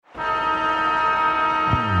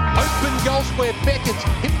elsewhere. Beckett,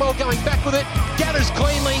 hit ball going back with it, gathers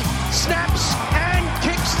cleanly, snaps and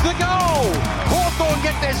kicks the goal. Hawthorn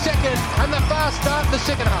get their second and the fast start in the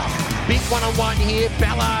second half. Big one-on-one here,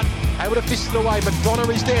 Ballard able to fist it away, but Donner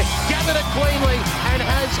is there, gathered it cleanly and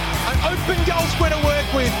has an open goal square to work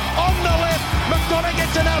with. On the left, McDonough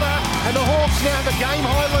gets another, and the Hawks now have a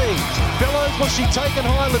game-high lead. Bellows, was she taken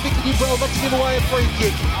high? Levicki did well not to give away a free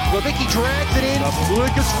kick. Levicki drags it in,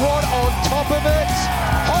 Lucas Rod on top of it,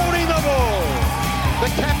 holding the ball. The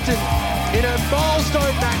captain, in a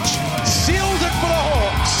milestone match, seals it for the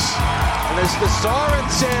Hawks. And as the siren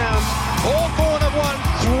sounds, Hawthorn have won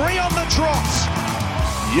 3 on the trot.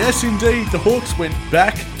 Yes, indeed, the Hawks went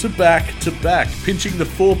back to back to back, pinching the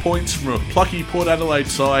 4 points from a plucky Port Adelaide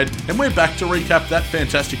side, and we're back to recap that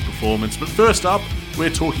fantastic performance. But first up, we're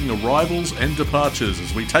talking arrivals and departures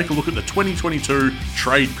as we take a look at the 2022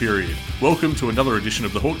 trade period. Welcome to another edition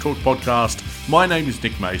of the Hawk Talk podcast. My name is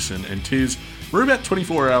Nick Mason, and we're about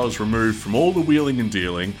 24 hours removed from all the wheeling and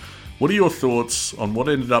dealing. What are your thoughts on what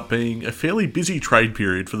ended up being a fairly busy trade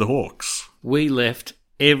period for the Hawks? We left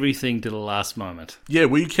everything to the last moment. Yeah,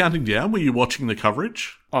 were you counting down? Were you watching the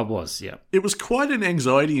coverage? I was, yeah. It was quite an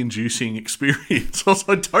anxiety-inducing experience, so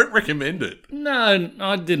I don't recommend it. No,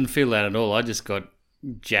 I didn't feel that at all. I just got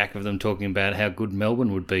jack of them talking about how good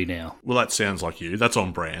Melbourne would be now. Well, that sounds like you. That's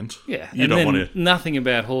on brand. Yeah. You don't want to... Nothing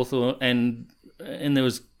about Hawthorn, and there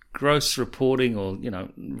was gross reporting or,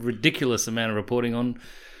 ridiculous amount of reporting on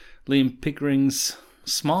Liam Pickering's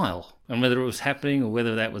smile. And whether it was happening or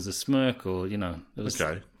whether that was a smirk or, it was...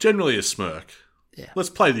 Okay. Generally a smirk. Yeah. Let's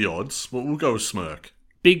play the odds. We'll go with smirk.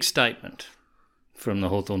 Big statement from the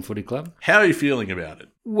Hawthorn Footy Club. How are you feeling about it?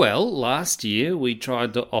 Well, last year we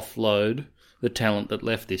tried to offload the talent that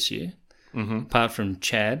left this year. Mm-hmm. Apart from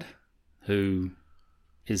Chad, who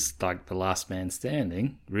is like the last man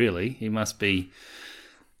standing, really. He must be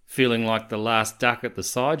feeling like the last duck at the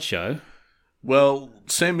sideshow. Well,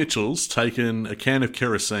 Sam Mitchell's taken a can of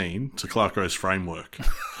kerosene to Clarko's framework.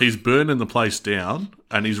 He's burning the place down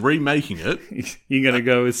and he's remaking it. You're going to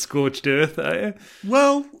go with scorched earth, are you?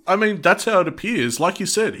 Well, I mean, that's how it appears. Like you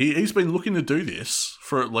said, he's been looking to do this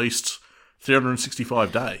for at least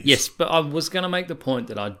 365 days. Yes, but I was going to make the point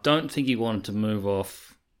that I don't think he wanted to move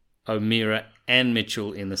off O'Meara and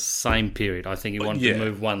Mitchell in the same period. I think he wanted to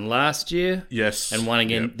move one last year, yes, and one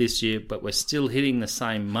again this year, but we're still hitting the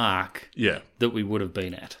same mark that we would have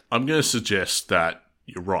been at. I'm going to suggest that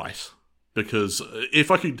you're right, because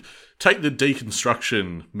if I could take the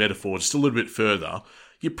deconstruction metaphor just a little bit further,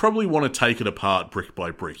 you probably want to take it apart brick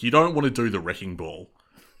by brick. You don't want to do the wrecking ball.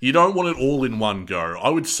 You don't want it all in one go. I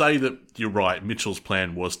would say that you're right. Mitchell's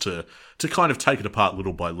plan was to kind of take it apart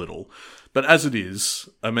little by little. But as it is,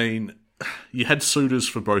 I mean, you had suitors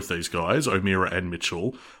for both these guys, O'Meara and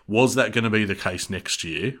Mitchell. Was that going to be the case next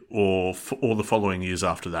year or the following years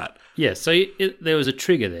after that? Yeah, so there was a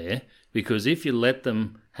trigger there, because if you let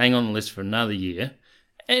them hang on the list for another year,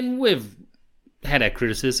 and we've had our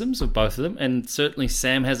criticisms of both of them, and certainly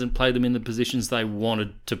Sam hasn't played them in the positions they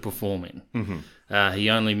wanted to perform in. Mm-hmm.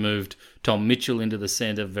 He only moved Tom Mitchell into the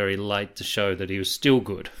centre very late to show that he was still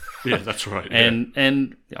good. Yeah, that's right.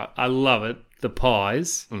 And I love it. The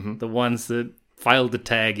Pies, the ones that failed to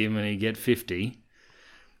tag him and he get 50,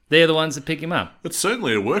 they're the ones that pick him up. It's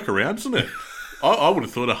certainly a workaround, isn't it? I would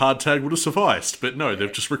have thought a hard tag would have sufficed, but no,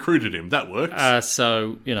 they've just recruited him. That works.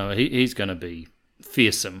 So, he's going to be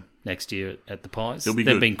fearsome next year at the Pies. He'll be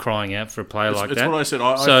They've good. been crying out for a player like that. That's what I said.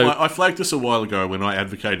 I flagged this a while ago when I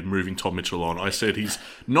advocated moving Tom Mitchell on. I said he's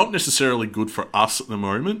not necessarily good for us at the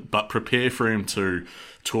moment, but prepare for him to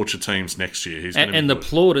torture teams next year. And the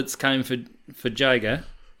plaudits came for Jager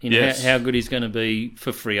in how good he's going to be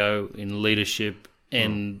for Freo in leadership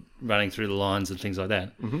and running through the lines and things like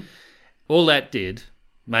that. Mm-hmm. All that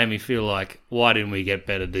made me feel like, why didn't we get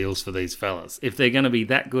better deals for these fellas? If they're going to be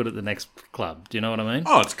that good at the next club, do you know what I mean?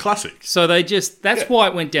 Oh, it's classic. So that's why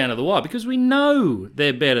it went down to the wire, because we know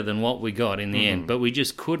they're better than what we got in the end, but we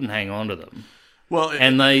just couldn't hang on to them. Well,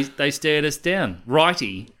 and they stared us down.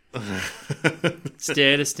 Righty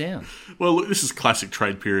stared us down. Well, look, this is classic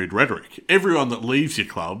trade period rhetoric. Everyone that leaves your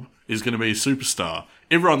club is going to be a superstar.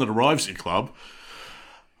 Everyone that arrives at your club,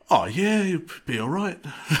 oh, yeah, you'll be all right.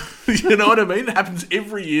 You know what I mean? It happens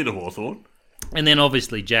every year to Hawthorn. And then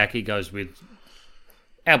obviously Jackie goes with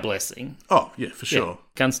our blessing. Oh, yeah, for sure. Yeah,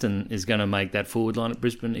 Gunston is going to make that forward line at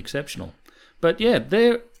Brisbane exceptional. But yeah,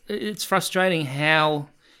 it's frustrating how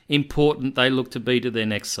important they look to be to their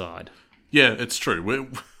next side. Yeah, it's true.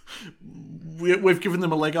 We've given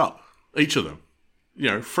them a leg up, each of them.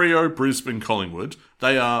 Freo, Brisbane, Collingwood,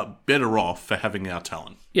 they are better off for having our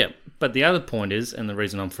talent. Yeah, But the other point is, and the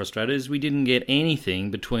reason I'm frustrated, is we didn't get anything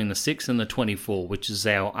between the 6 and the 24, which is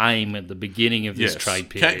our aim at the beginning of this trade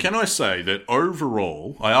period. Can I say that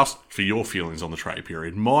overall, I asked for your feelings on the trade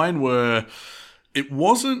period. Mine were, it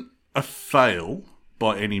wasn't a fail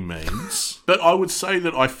by any means, but I would say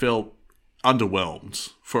that I felt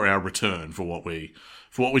underwhelmed for our return for what we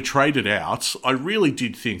traded out. I really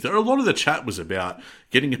did think that a lot of the chat was about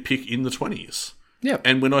getting a pick in the 20s. Yeah.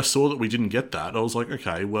 And when I saw that we didn't get that, I was like,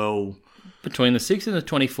 okay, well... Between the 6 and the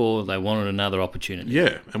 24, they wanted another opportunity.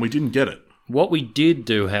 Yeah, and we didn't get it. What we did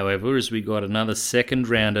do, however, is we got another second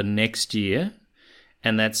rounder next year,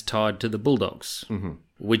 and that's tied to the Bulldogs,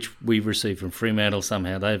 which we've received from Fremantle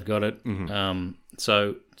somehow. They've got it.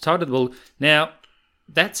 So, tied to the Bulldogs. Now,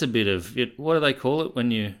 that's a bit of, what do they call it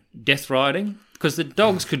when you're death riding? Because the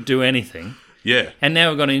Dogs could do anything. Yeah. And now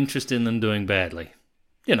we've got an interest in them doing badly.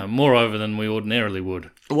 More over than we ordinarily would.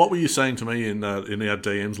 What were you saying to me in our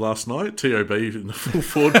DMs last night? TOB in the full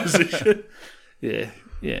forward position? Yeah.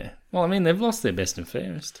 Well, I mean, they've lost their best and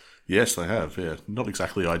fairest. Yes, they have, yeah. Not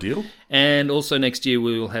exactly ideal. And also next year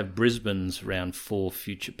we will have Brisbane's round 4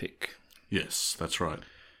 future pick. Yes, that's right.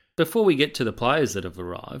 Before we get to the players that have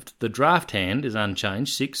arrived, the draft hand is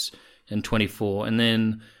unchanged, 6 and 24, and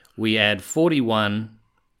then we add 41...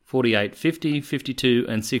 48, 50, 52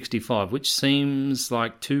 and 65, which seems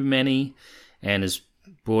like too many and has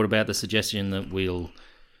brought about the suggestion that we'll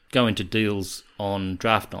go into deals on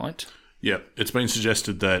draft night. Yeah, it's been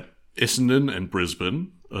suggested that Essendon and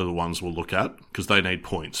Brisbane are the ones we'll look at because they need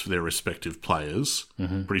points for their respective players.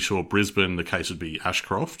 Pretty sure Brisbane, the case would be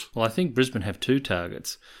Ashcroft. Well, I think Brisbane have 2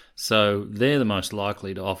 targets, so they're the most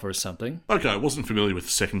likely to offer us something. Okay, I wasn't familiar with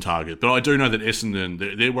the second target, but I do know that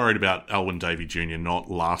Essendon, they're worried about Alwyn Davey Jr. not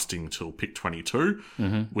lasting till pick 22,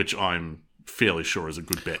 which I'm fairly sure is a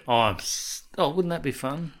good bet. Oh, wouldn't that be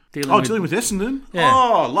fun? Dealing with Essendon? Yeah.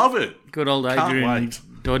 Oh, love it. Good old Can't Adrian wait.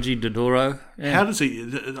 Dodgy Dodoro. Yeah. How does he...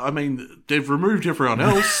 I mean, they've removed everyone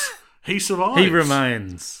else. He survives. He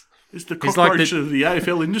remains. He's the He's cockroach like of the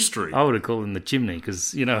AFL industry. I would have called him the chimney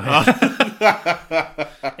because, everything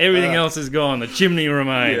else is gone. The chimney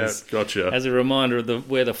remains. Yeah, gotcha. As a reminder of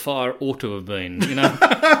where the fire ought to have been,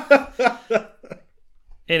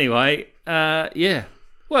 Anyway, yeah.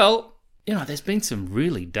 Well, there's been some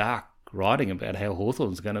really dark writing about how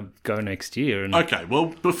Hawthorn's going to go next year. And Okay, well,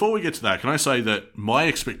 before we get to that, can I say that my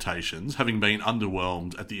expectations, having been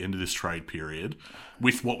underwhelmed at the end of this trade period,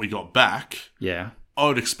 with what we got back... Yeah. I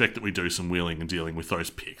would expect that we do some wheeling and dealing with those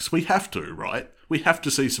picks. We have to, right? We have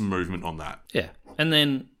to see some movement on that. Yeah. And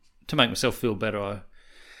then, to make myself feel better, I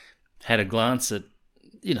had a glance at,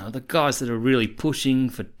 the guys that are really pushing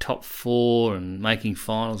for top 4 and making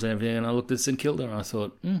finals and everything, and I looked at St Kilda and I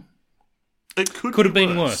thought, it could have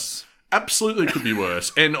been worse. Absolutely could be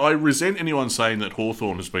worse. And I resent anyone saying that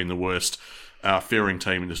Hawthorn has been the worst faring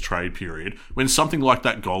team in this trade period when something like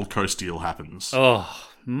that Gold Coast deal happens. Oh,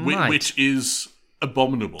 mate. Which is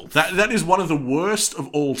abominable. That is one of the worst of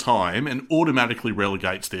all time and automatically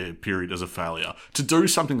relegates their period as a failure. To do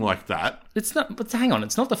something like that... It's not, but hang on,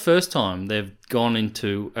 it's not the first time they've gone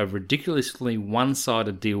into a ridiculously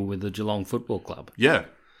one-sided deal with the Geelong Football Club. Yeah.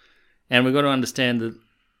 And we've got to understand that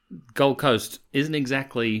Gold Coast isn't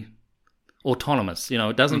exactly autonomous.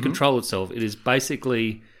 It doesn't control itself. It is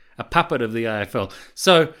basically a puppet of the AFL.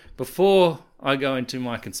 So, before I go into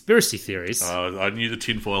my conspiracy theories... I knew the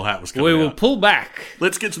tinfoil hat was coming We will out. pull back.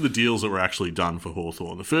 Let's get to the deals that were actually done for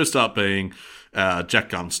Hawthorn. The first up being Jack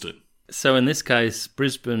Gunston. So, in this case,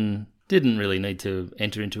 Brisbane didn't really need to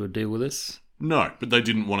enter into a deal with us. No, but they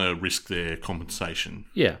didn't want to risk their compensation.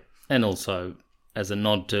 Yeah. And also, as a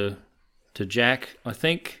nod to Jack, I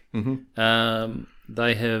think,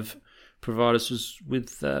 they have provided us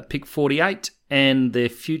with pick 48 and their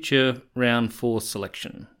future round 4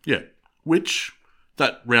 selection. Yeah, which,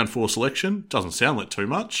 that round 4 selection doesn't sound like too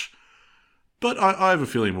much, but I have a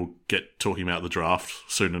feeling we'll get talking about the draft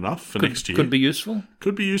soon enough for next year. Could be useful.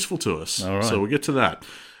 Could be useful to us. All right. So we'll get to that.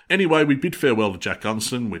 Anyway, we bid farewell to Jack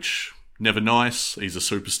Gunston, which, never nice. He's a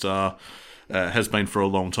superstar, has been for a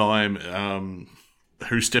long time.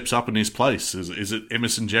 Who steps up in his place? Is it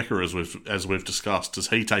Emerson Jecker, as we've discussed? Does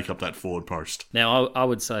he take up that forward post? Now, I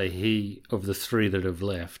would say he, of the 3 that have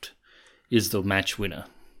left, is the match winner.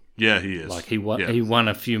 Yeah, he is. Like, he won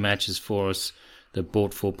a few matches for us that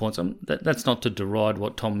brought 4 points. That's not to deride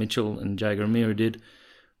what Tom Mitchell and Jager Amira did,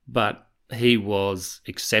 but he was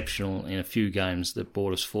exceptional in a few games that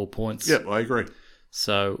brought us 4 points. Yep, I agree.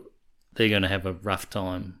 So they're going to have a rough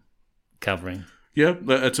time covering. Yeah,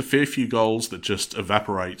 it's a fair few goals that just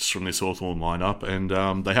evaporates from this Hawthorn lineup,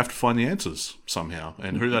 and they have to find the answers somehow.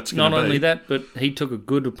 And who that's going to be. Not only that, but he took a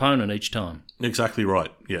good opponent each time. Exactly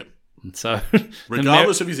right, yeah. And so,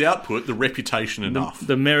 regardless of his output, the reputation enough.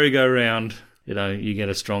 The merry-go-round, you get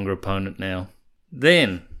a stronger opponent now.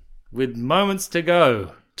 Then, with moments to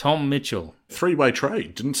go, Tom Mitchell. 3-way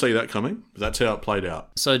trade. Didn't see that coming. That's how it played out.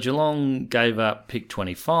 So Geelong gave up pick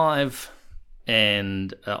 25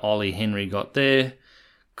 and Ollie Henry got there.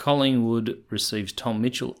 Collingwood receives Tom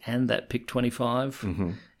Mitchell and that pick 25.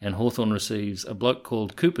 Mm-hmm. And Hawthorn receives a bloke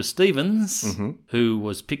called Cooper Stevens, who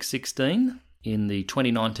was pick 16 in the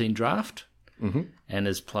 2019 draft and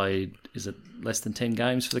has played, is it less than 10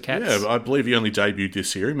 games for the Cats? Yeah, I believe he only debuted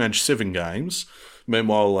this year. He managed 7 games.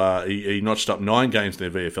 Meanwhile, he notched up 9 games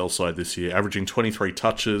in their VFL side this year, averaging 23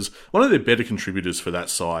 touches. One of their better contributors for that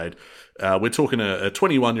side. We're talking a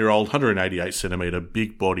 21-year-old, 188-centimetre,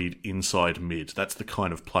 big-bodied inside mid. That's the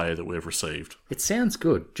kind of player that we've received. It sounds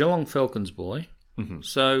good. Geelong Falcons boy. Mm-hmm.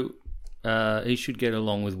 So he should get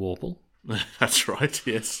along with Warple. That's right,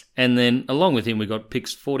 yes. And then along with him, we got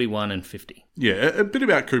picks 41 and 50. Yeah, a bit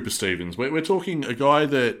about Cooper Stevens. We're talking a guy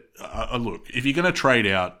that, look, if you're going to trade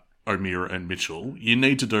out O'Meara and Mitchell, you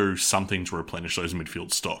need to do something to replenish those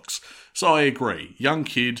midfield stocks. So I agree. Young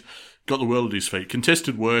kid, got the world at his feet.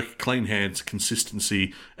 Contested work, clean hands,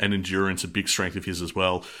 consistency and endurance, a big strength of his as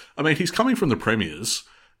well. I mean, he's coming from the Premiers.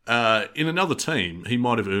 In another team, he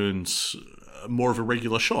might have earned more of a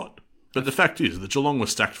regular shot. But the fact is that Geelong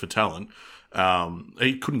was stacked for talent.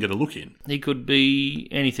 He couldn't get a look in. He could be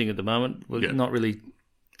anything at the moment. We're not really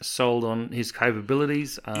sold on his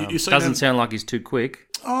capabilities. Doesn't sound like he's too quick.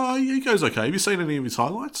 Oh, he goes okay. Have you seen any of his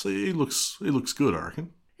highlights? He looks good, I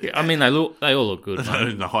reckon. Yeah, I mean, they all look good.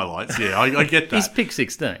 In the highlights, yeah, I get that. He's pick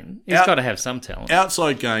 16. He's got to have some talent.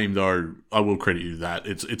 Outside game, though, I will credit you that.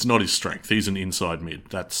 It's not his strength. He's an inside mid.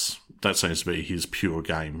 That seems to be his pure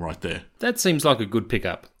game right there. That seems like a good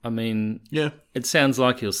pickup. I mean, yeah, it sounds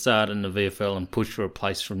like he'll start in the VFL and push for a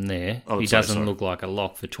place from there. He doesn't look like a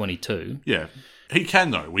lock for 22. Yeah, he can,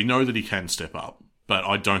 though. We know that he can step up, but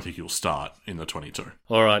I don't think he'll start in the 22.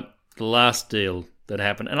 All right, the last deal that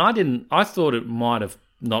happened, and I thought it might have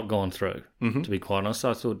not gone through, to be quite honest.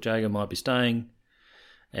 I thought Jager might be staying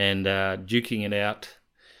and duking it out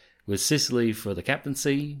with Sicily for the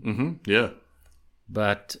captaincy. Mm-hmm. Yeah.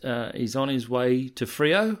 But he's on his way to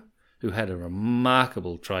Freo, who had a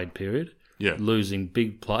remarkable trade period, losing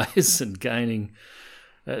big players and gaining.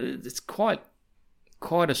 It's quite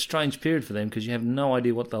a strange period for them because you have no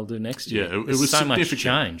idea what they'll do next year. Yeah, it was so much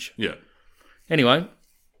change. Yeah. Anyway,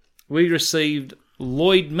 we received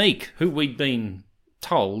Lloyd Meek, who we'd been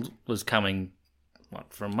told was coming,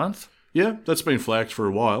 for a month? Yeah, that's been flagged for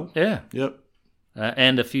a while. Yeah. Yep.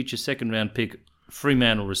 And a future second-round pick,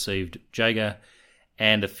 Fremantle received Jager,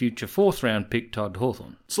 and a future fourth-round pick, Todd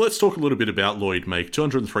Hawthorn. So let's talk a little bit about Lloyd Meek.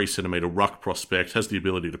 203-centimetre ruck prospect, has the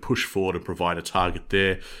ability to push forward and provide a target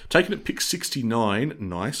there. Taken at pick 69,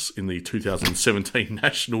 nice, in the 2017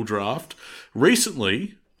 National Draft.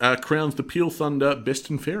 Recently, crowns the Peel Thunder best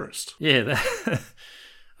and fairest. Yeah,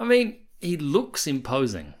 I mean, he looks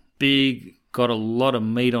imposing. Big, got a lot of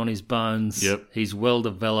meat on his bones. Yep. He's well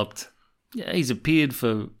developed. Yeah, he's appeared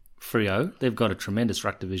for Freo. They've got a tremendous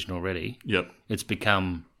ruck division already. Yep. It's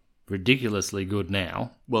become ridiculously good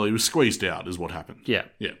now. Well, he was squeezed out is what happened. Yeah.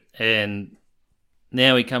 Yeah. And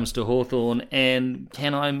now he comes to Hawthorn, and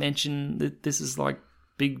can I mention that this is like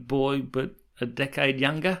big boy but a decade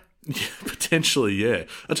younger? Yeah, potentially, yeah.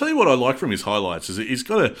 I'll tell you what I like from his highlights is that he's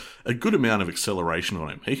got a good amount of acceleration on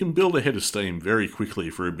him. He can build a head of steam very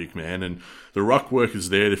quickly for a big man, and the ruck work is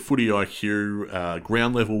there, the footy IQ,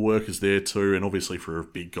 ground level work is there too, and obviously for a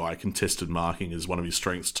big guy, contested marking is one of his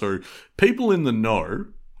strengths too. People in the know,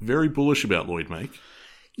 very bullish about Lloyd Meek.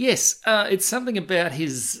 Yes, it's something about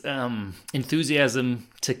his enthusiasm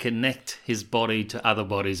to connect his body to other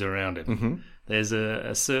bodies around him. Mm-hmm. There's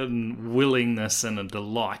a certain willingness and a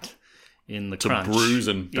delight in the crunch. To bruise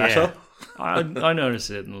and batter? Yeah. I noticed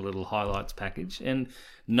it in the little highlights package. And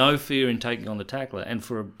no fear in taking on the tackler. And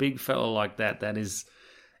for a big fella like that, that is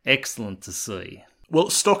excellent to see. Well,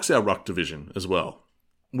 it stocks our ruck division as well,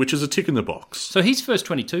 which is a tick in the box. So he's first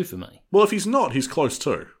 22 for me. Well, if he's not, he's close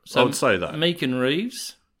too. So I would say that. Meek and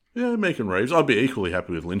Reeves? Yeah, Meek and Reeves. I'd be equally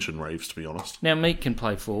happy with Lynch and Reeves, to be honest. Now, Meek can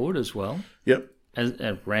play forward as well. Yep.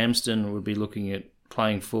 Ramsden would be looking at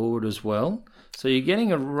playing forward as well. So you're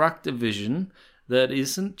getting a ruck division that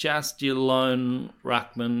isn't just your lone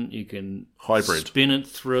ruckman. You can hybrid spin it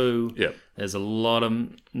through. Yep. There's a lot of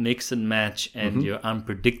mix and match, and you're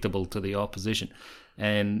unpredictable to the opposition.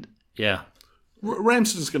 And, yeah.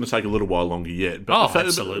 Ramsden's going to take a little while longer yet. But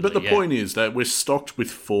absolutely. But the point is that we're stocked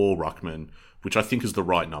with 4 ruckmen, which I think is the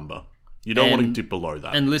right number. You don't want to dip below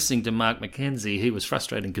that. And listening to Mark McKenzie, he was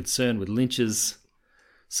frustrated and concerned with Lynch's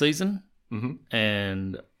season.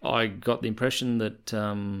 and I got the impression that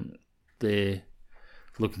they're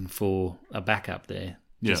looking for a backup there,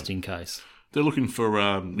 just in case. They're looking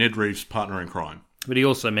for Ned Reeves' partner in crime. But he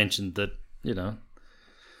also mentioned that,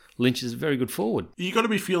 Lynch is a very good forward. You got to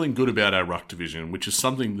be feeling good about our ruck division, which is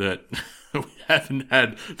something that we haven't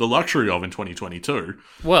had the luxury of in 2022.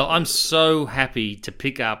 Well, I'm so happy to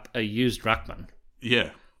pick up a used ruckman.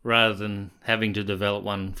 Yeah. Rather than having to develop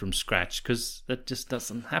one from scratch, because that just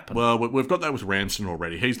doesn't happen. Well, we've got that with Ramsden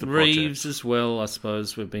already. He's the project. Reeves as well, I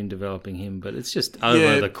suppose we've been developing him, but it's just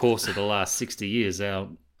over the course of the last 60 years, our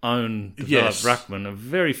own developed ruckman are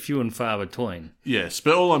very few and far between. Yes,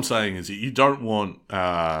 but all I'm saying is that you don't want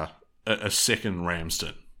a second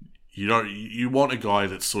Ramsden. You want a guy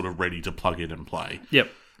that's sort of ready to plug in and play. Yep.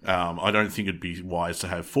 I don't think it'd be wise to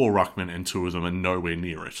have 4 ruckmen and 2 of them are nowhere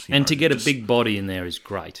near it. To get a big body in there is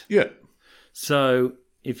great. Yeah. So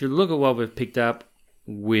if you look at what we've picked up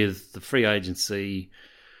with the free agency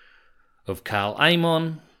of Carl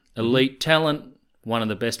Amon, elite talent, one of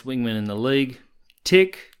the best wingmen in the league,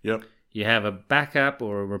 tick. Yep. You have a backup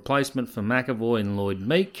or a replacement for McAvoy and Lloyd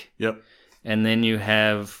Meek. Yep. And then you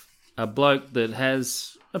have a bloke that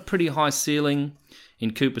has a pretty high ceiling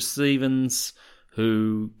in Cooper Stevens,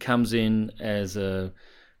 who comes in as an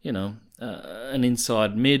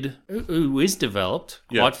inside mid who is developed,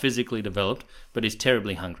 quite physically developed, but is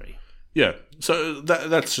terribly hungry. Yeah, so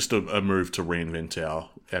that's just a move to reinvent our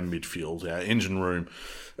midfield, our engine room.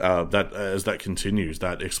 That as that continues,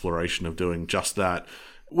 that exploration of doing just that,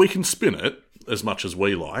 we can spin it as much as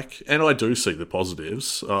we like, and I do see the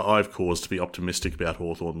positives. I've cause to be optimistic about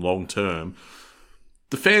Hawthorn long term.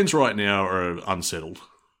 The fans right now are unsettled.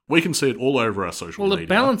 We can see it all over our social media. Well, the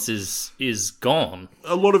balance is gone.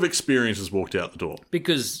 A lot of experience has walked out the door.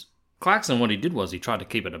 Because Clarkson, what he did was he tried to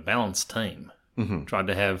keep it a balanced team. Mm-hmm. Tried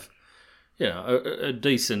to have a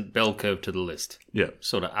decent bell curve to the list. Yeah.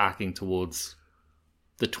 Sort of arcing towards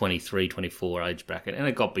the 23, 24 age bracket. And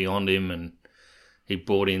it got beyond him and he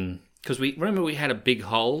brought in... Because we had a big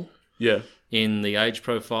hole in the age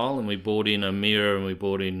profile and we brought in Amira and we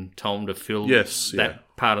brought in Tom to fill that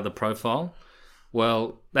part of the profile.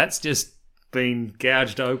 Well, that's just been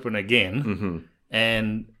gouged open again,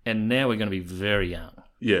 and now we're going to be very young.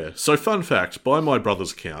 Yeah, so fun fact, by my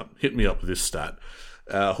brother's count, hit me up with this stat.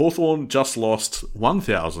 Hawthorn just lost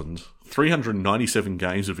 1,397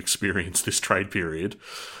 games of experience this trade period.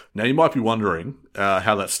 Now, you might be wondering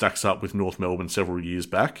how that stacks up with North Melbourne several years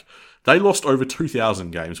back. They lost over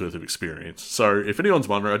 2,000 games worth of experience. So if anyone's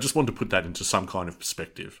wondering, I just want to put that into some kind of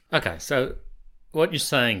perspective. Okay, so... What you're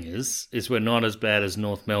saying is we're not as bad as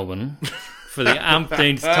North Melbourne for the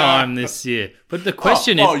umpteenth time this year. But the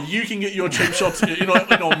question is... Oh, you can get your cheap shots in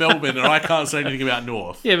on Melbourne and I can't say anything about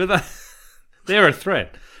North. Yeah, but they're a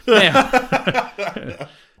threat. Now,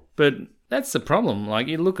 but that's the problem. Like,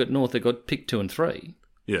 you look at North, they got picked 2 and 3.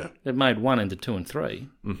 Yeah. They've made 1 into 2 and 3.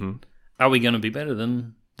 Mm-hmm. Are we going to be better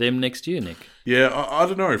than them next year, Nick? Yeah, I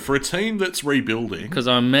don't know. For a team that's rebuilding... Because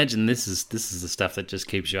I imagine this is the stuff that just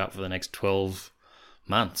keeps you up for the next 12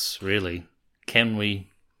 months, really. Can we,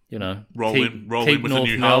 roll in with North a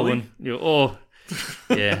new Melbourne?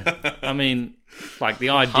 I mean, like the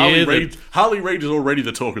idea Harley Reid is already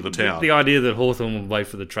the talk of the town. The idea that Hawthorn would wait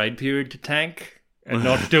for the trade period to tank and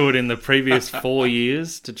not do it in the previous 4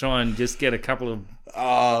 years to try and just get a couple of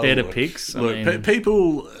better picks.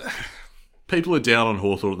 People are down on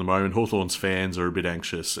Hawthorn at the moment. Hawthorn's fans are a bit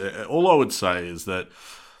anxious. All I would say is that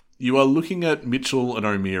you are looking at Mitchell and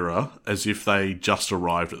O'Meara as if they just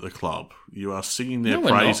arrived at the club. You are singing their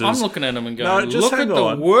praises. I'm looking at them and going, look at the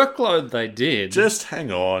workload they did. Just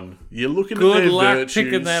hang on. You're looking at their virtues. Good luck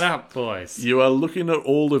picking that up, boys. You are looking at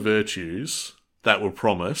all the virtues that were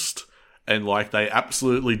promised, and they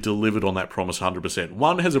absolutely delivered on that promise 100%.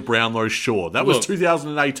 One has a Brownlow, sure. That was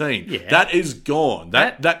 2018. Yeah. That is gone.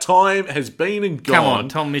 That time has been and gone. Come on,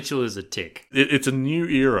 Tom Mitchell is a tick. It's a new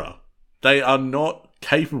era. They are not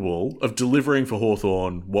capable of delivering for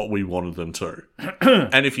Hawthorn what we wanted them to.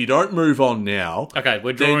 And if you don't move on now... Okay,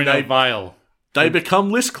 we're drawing a veil. They become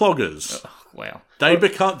list cloggers. Oh, wow.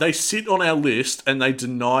 They sit on our list and they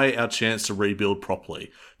deny our chance to rebuild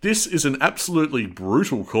properly. This is an absolutely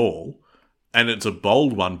brutal call, and it's a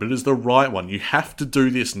bold one, but it's the right one. You have to do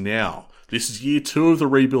this now. This is year 2 of the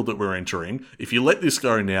rebuild that we're entering. If you let this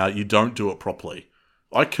go now, you don't do it properly.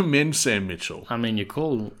 I commend Sam Mitchell. I mean, you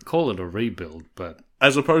call it a rebuild, but...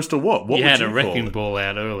 As opposed to what? What you would had you a call wrecking it? ball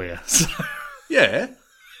out earlier. So. Yeah.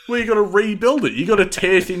 Well, you got to rebuild it. You got to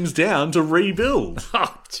tear things down to rebuild.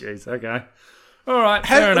 Oh, jeez. Okay. All right.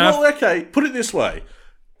 Fair enough. Well, okay. Put it this way: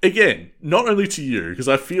 Again, not only to you, because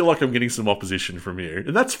I feel like I'm getting some opposition from you,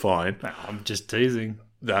 and that's fine. No, I'm just teasing.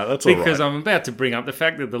 No, that's all right. Because I'm about to bring up the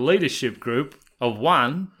fact that the leadership group of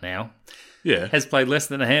one now Yeah. has played less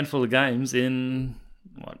than a handful of games in,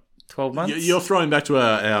 12 months? You're throwing back to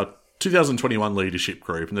our 2021 leadership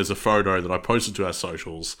group, and there's a photo that I posted to our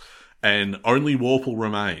socials, and only Warple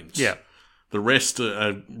remains. Yeah. The rest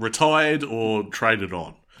are retired or traded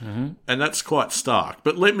on. Mm-hmm. And that's quite stark.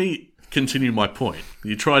 But let me continue my point.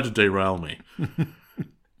 You tried to derail me.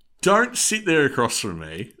 Don't sit there across from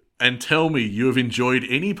me and tell me you have enjoyed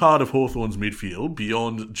any part of Hawthorn's midfield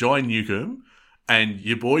beyond Jai Newcomb and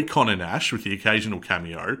your boy Connor Nash with the occasional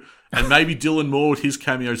cameo, and maybe Dylan Moore with his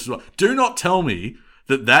cameos as well. Do not tell me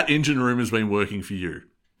that engine room has been working for you,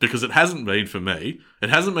 because it hasn't been for me. It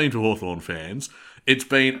hasn't been for Hawthorn fans. It's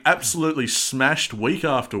been absolutely smashed week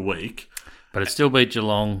after week. But it still beat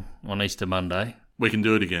Geelong on Easter Monday. We can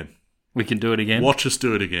do it again. We can do it again. Watch us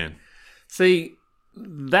do it again. See,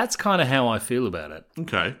 that's kind of how I feel about it.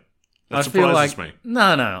 Okay. That I feel surprises like, me.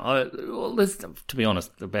 No. To be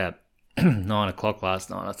honest, about 9 o'clock last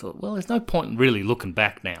night, I thought, well, there's no point in really looking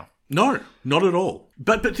back now. No, not at all.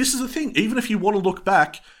 But this is the thing. Even if you want to look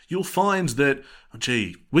back, you'll find that,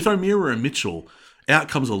 with O'Meara and Mitchell, out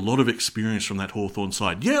comes a lot of experience from that Hawthorn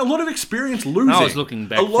side. Yeah, a lot of experience losing. I was looking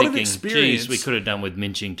back thinking, experience. geez, we could have done with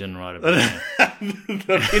Minchington right about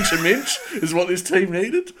now. A pinch of minch is what this team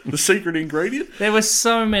needed. The secret ingredient. There were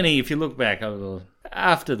so many, if you look back,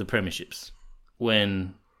 after the premierships,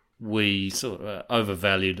 when we sort of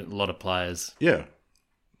overvalued a lot of players. Yeah.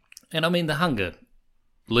 And I mean, the hunger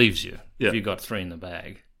leaves you Yeah. if you got 3 in the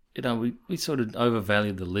bag. You know, we sort of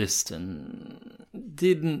overvalued the list and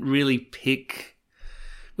didn't really pick...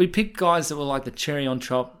 We picked guys that were like the cherry on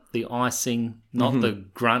top, the icing, not the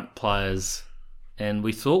grunt players. And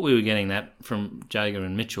we thought we were getting that from Jager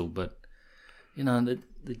and Mitchell, but, you know,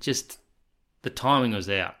 the timing was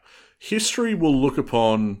out. History will look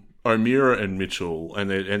upon O'Meara and Mitchell and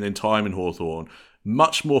then time in Hawthorn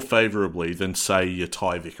much more favourably than, say, your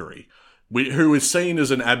Ty Vickery, who is seen as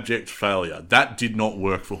an abject failure. That did not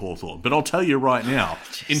work for Hawthorn. But I'll tell you right now,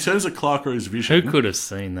 in terms of Clark Rose vision... Who could have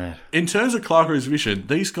seen that? In terms of Clark Rose vision,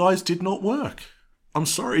 these guys did not work. I'm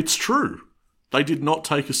sorry, it's true. They did not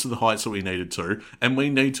take us to the heights that we needed to, and we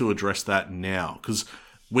need to address that now, because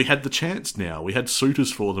we had the chance now. We had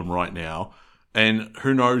suitors for them right now, and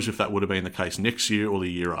who knows if that would have been the case next year or the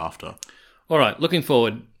year after. All right, looking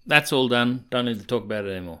forward. That's all done. Don't need to talk about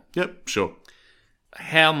it anymore. Yep, sure.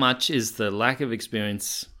 How much is the lack of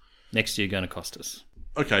experience next year going to cost us?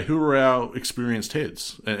 Okay, who are our experienced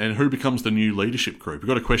heads? And who becomes the new leadership group? We've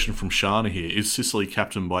got a question from Shana here. Is Sicily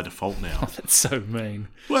captain by default now? That's so mean.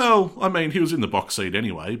 Well, I mean, he was in the box seat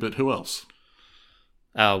anyway, but who else?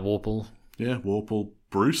 Warple. Yeah, Warple.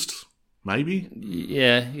 Bruce, maybe?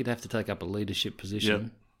 Yeah, he'd have to take up a leadership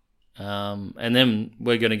position. Yep. And then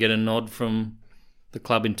we're going to get a nod from the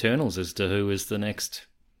club internals as to who is the next...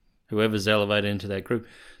 Whoever's elevated into that group.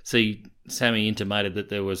 See, Sammy intimated that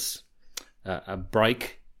there was a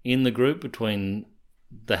break in the group between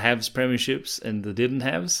the haves premierships and the didn't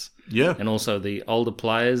haves. Yeah. And also the older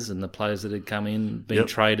players and the players that had come in, been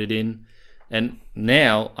traded in. And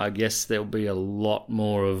now, I guess there'll be a lot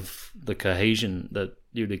more of the cohesion that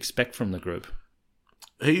you'd expect from the group.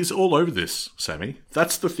 He's all over this, Sammy.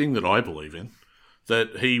 That's the thing that I believe in.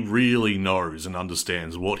 That he really knows and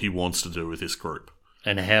understands what he wants to do with this group.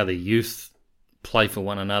 And how the youth play for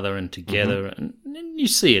one another and together. And you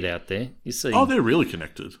see it out there. You see. Oh, they're really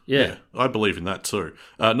connected. Yeah. I believe in that too.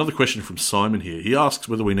 Another question from Simon here. He asks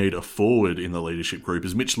whether we need a forward in the leadership group.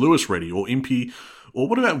 Is Mitch Lewis ready, or Impey, or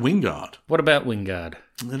what about Wingard? What about Wingard?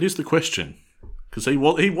 That is the question. Because he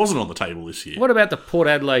wasn't on the table this year. What about the Port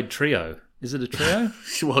Adelaide trio? Is it a trio?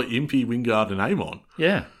 Well, Impey, Wingard and Amon.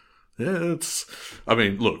 Yeah. Yeah, I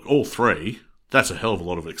mean, look, all three, that's a hell of a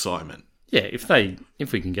lot of excitement. Yeah, if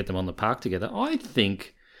we can get them on the park together, I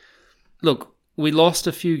think. Look, we lost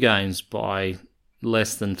a few games by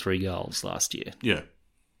less than 3 goals last year. Yeah,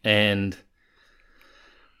 and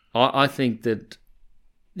I think that,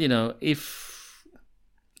 you know, if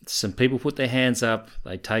some people put their hands up,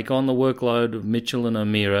 they take on the workload of Mitchell and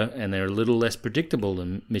O'Meara, and they're a little less predictable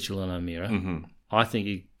than Mitchell and O'Meara. Mm-hmm. I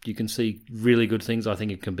think you can see really good things. I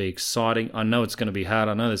think it can be exciting. I know it's going to be hard.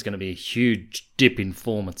 I know there's going to be a huge dip in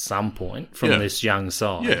form at some point from this young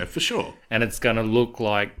side. Yeah, for sure. And it's going to look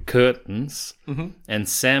like curtains. Mm-hmm. And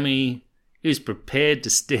Sammy is prepared to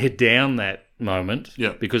stare down that moment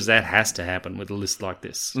because that has to happen with a list like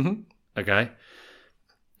this. Mm-hmm. Okay?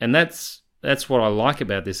 And that's what I like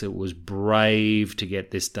about this. It was brave to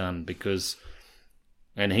get this done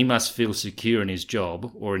and he must feel secure in his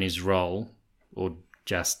job or in his role or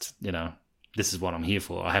just, this is what I'm here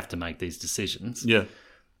for. I have to make these decisions. Yeah.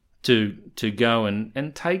 To go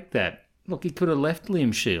and take that. Look, he could have left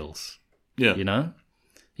Liam Shields. Yeah.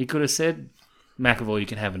 He could have said, McAvoy, you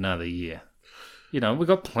can have another year. We've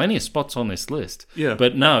got plenty of spots on this list. Yeah.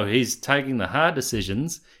 But no, he's taking the hard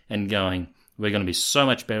decisions and going, we're going to be so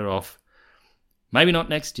much better off. Maybe not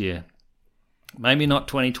next year. Maybe not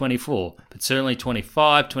 2024. But certainly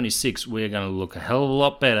 25, 26, we're going to look a hell of a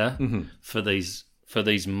lot better for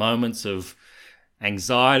these moments of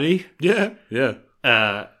anxiety. Yeah. Yeah.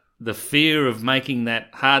 The fear of making that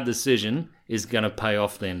hard decision is going to pay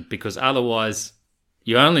off then, because otherwise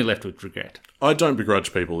you're only left with regret. I don't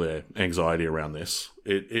begrudge people their anxiety around this.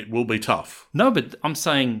 It will be tough. No, but I'm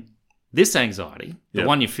saying this anxiety, the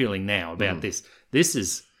one you're feeling now about this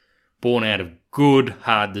is born out of good,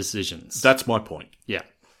 hard decisions. That's my point. Yeah.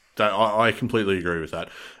 I completely agree with that.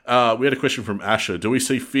 We had a question from Asher. Do we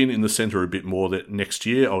see Finn in the centre a bit more next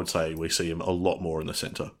year? I would say we see him a lot more in the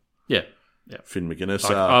centre. Yeah. Finn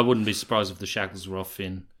McGuinness. I wouldn't be surprised if the shackles were off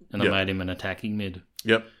Finn and they made him an attacking mid.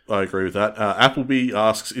 Yep, I agree with that. Appleby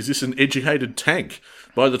asks, is this an educated tank?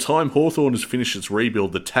 By the time Hawthorn has finished its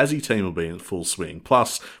rebuild, the Tassie team will be in full swing.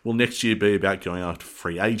 Plus, will next year be about going after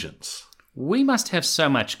free agents? We must have so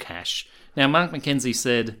much cash. Now, Mark McKenzie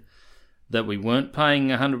said that we weren't paying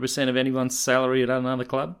 100% of anyone's salary at another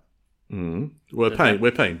club.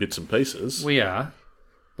 We're paying bits and pieces. We are,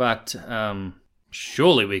 but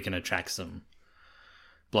surely we can attract some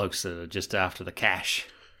blokes that are just after the cash.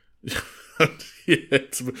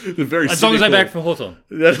 It's very as long as they're back for Hawthorn.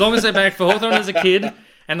 As long as they're back for Hawthorn as a kid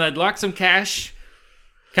and they'd like some cash,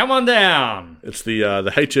 come on down. It's the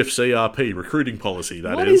HFCRP recruiting policy,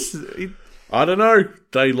 that is. I don't know.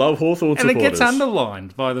 They love Hawthorn supporters. And it gets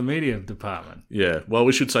underlined by the media department. Yeah. Well,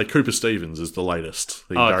 we should say Cooper Stevens is the latest.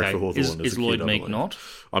 He barracked for Hawthorn is Lloyd Meek not?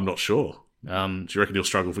 I'm not sure. Do you reckon he'll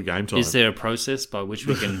struggle for game time? Is there a process by which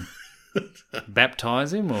we can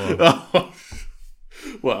baptise him? Or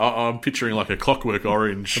well, I'm picturing like a Clockwork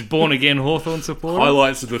Orange. A born-again Hawthorn supporter?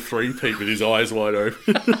 Highlights of the three-peat with his eyes wide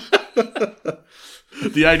open.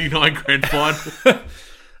 The 89 grand final.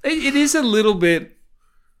 It is a little bit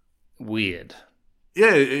weird.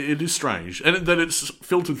 Yeah, it is strange. And that it's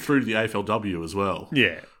filtered through to the AFLW as well.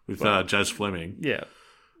 Yeah. With Jazz Fleming. Yeah.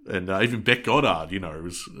 And even Beck Goddard,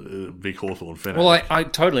 was a big Hawthorn fan. Well, I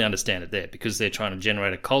totally understand it there because they're trying to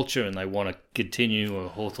generate a culture and they want to continue a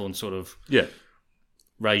Hawthorn sort of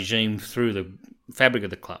regime through the fabric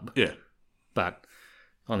of the club. Yeah. But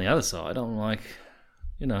on the other side, I'm like,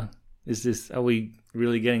 are we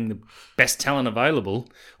really getting the best talent available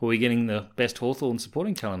or are we getting the best Hawthorn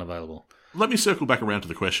supporting talent available? Let me circle back around to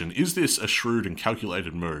the question. Is this a shrewd and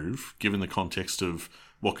calculated move given the context of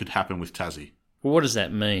what could happen with Tassie? Well, what does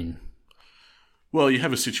that mean? Well, you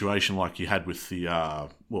have a situation like you had with the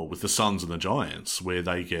Suns and the Giants where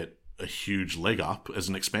they get a huge leg up as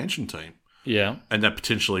an expansion team. Yeah. And that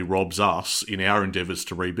potentially robs us in our endeavours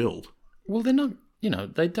to rebuild. Well, they're not,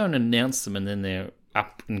 they don't announce them and then they're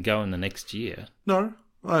up and going the next year. No,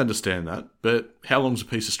 I understand that. But how long's a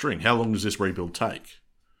piece of string? How long does this rebuild take?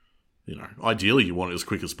 Ideally you want it as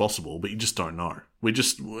quick as possible, but you just don't know. We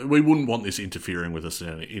wouldn't want this interfering with us in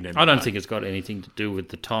any way. I don't think it's got anything to do with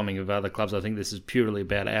the timing of other clubs. I think this is purely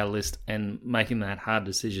about our list and making that hard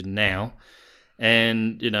decision now.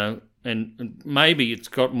 And, and maybe it's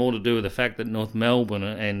got more to do with the fact that North Melbourne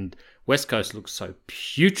and West Coast look so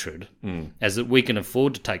putrid as that we can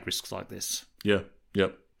afford to take risks like this. Yeah,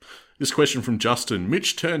 yep. This question from Justin.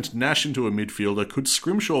 Mitch turned Nash into a midfielder. Could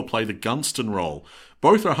Scrimshaw play the Gunston role?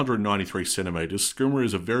 Both are 193 centimetres. Scrimmer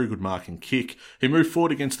is a very good mark and kick. He moved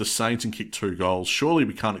forward against the Saints and kicked 2 goals. Surely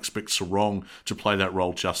we can't expect Sarong to play that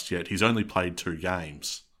role just yet. He's only played 2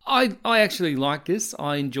 games. I actually like this.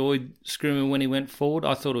 I enjoyed Scrimmer when he went forward.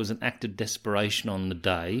 I thought it was an act of desperation on the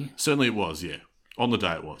day. Certainly it was, yeah. On the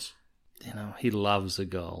day it was. He loves a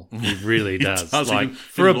goal. He really does. Like,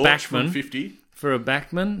 for a backman, 50. For a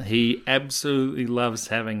backman, he absolutely loves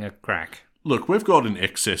having a crack. Look, we've got an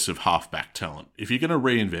excess of halfback talent. If you're going to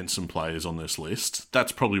reinvent some players on this list,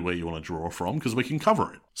 that's probably where you want to draw from because we can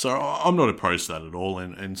cover it. So I'm not opposed to that at all.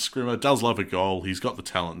 And Scrimmer does love a goal. He's got the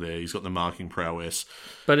talent there. He's got the marking prowess.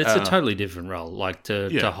 But it's a totally different role. Like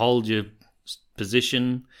to hold your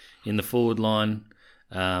position in the forward line,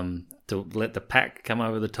 to let the pack come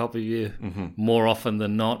over the top of you more often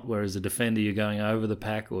than not, whereas a defender you're going over the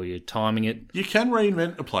pack or you're timing it. You can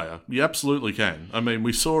reinvent a player. You absolutely can. I mean,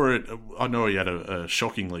 we saw it. I know he had a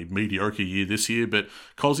shockingly mediocre year this year, but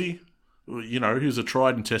Cozzy, he's a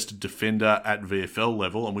tried and tested defender at VFL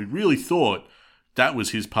level, and we really thought that was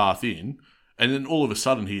his path in. And then all of a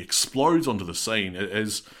sudden he explodes onto the scene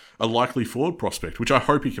as a likely forward prospect, which I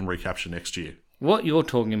hope he can recapture next year. What you're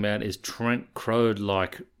talking about is Trent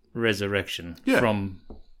Crowd-like resurrection Yeah. from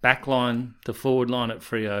backline to forward line at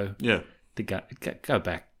Freo. Yeah. To go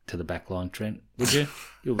back to the backline, Trent, would you?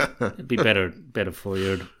 It'd be better for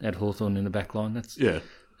you at Hawthorn in the backline.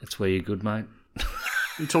 That's where you're good, mate.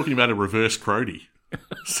 You're talking about a reverse Crody,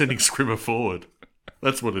 sending Scribber forward.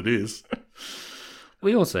 That's what it is.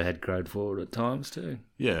 We also had Crowd forward at times too.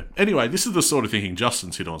 Yeah. Anyway, this is the sort of thinking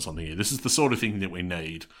Justin's hit on something here. This is the sort of thing that we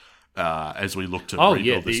need as we look to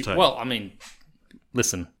rebuild this team. Well, I mean,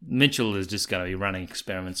 listen, Mitchell is just going to be running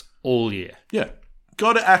experiments all year. Yeah.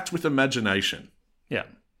 Got to act with imagination. Yeah.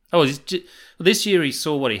 This year he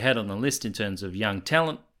saw what he had on the list in terms of young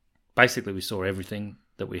talent. Basically, we saw everything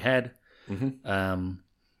that we had,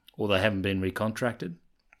 or they haven't been recontracted.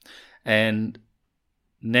 And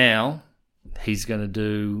now he's going to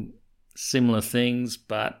do similar things,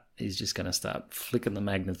 but he's just going to start flicking the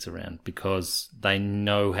magnets around because they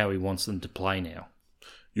know how he wants them to play now.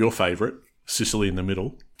 Your favourite, Sicily in the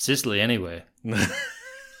middle. Sicily anywhere.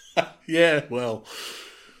 Yeah, well,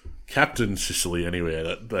 Captain Sicily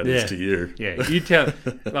anywhere, that is to you. Yeah, you tell,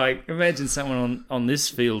 imagine someone on this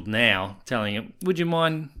field now telling him, would you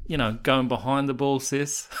mind, going behind the ball,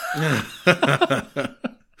 sis?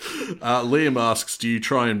 Liam asks, do you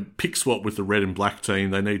try and pick swap with the red and black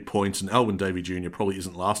team? They need points, and Alwyn Davey Jr. probably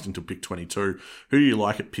isn't lasting till pick 22. Who do you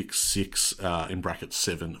like at pick 6, in brackets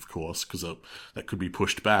 7, of course, because that could be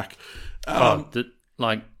pushed back.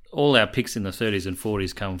 All our picks in the 30s and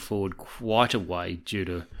 40s come forward quite a way due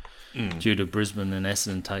to Brisbane and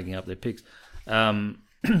Essendon taking up their picks.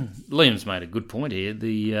 Liam's made a good point here.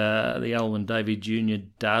 The Alwyn Davey Jr.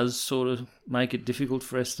 does sort of make it difficult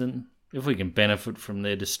for Essendon. If we can benefit from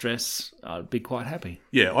their distress, I'd be quite happy.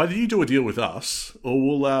 Yeah, either you do a deal with us,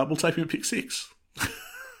 or we'll take him at pick 6.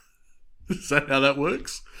 Is that how that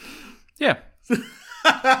works? Yeah.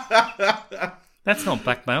 That's not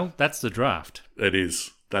blackmail. That's the draft. It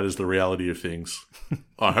is. That is the reality of things.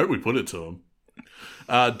 I hope we put it to him.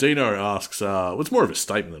 Dino asks, it's more of a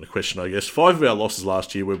statement than a question, I guess. 5 of our losses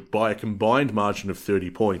last year were by a combined margin of 30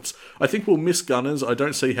 points. I think we'll miss Gunners. I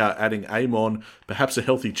don't see how adding Amon, perhaps a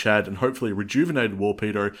healthy Chad, and hopefully a rejuvenated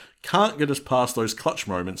Warpedo can't get us past those clutch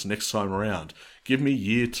moments next time around. Give me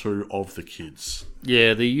year 2 of the kids.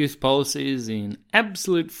 Yeah, the youth policy is in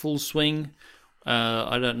absolute full swing.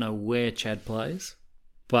 I don't know where Chad plays,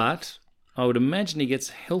 but I would imagine he gets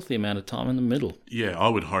a healthy amount of time in the middle. Yeah, I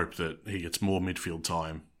would hope that he gets more midfield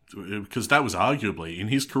time, because that was arguably, in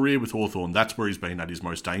his career with Hawthorn, that's where he's been at his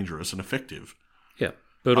most dangerous and effective. Yeah,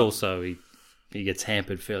 but also he gets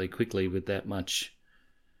hampered fairly quickly with that much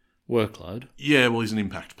workload. Yeah, well, he's an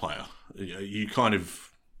impact player. You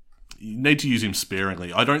need to use him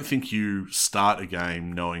sparingly. I don't think you start a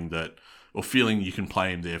game knowing that, or feeling you can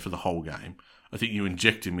play him there for the whole game. I think you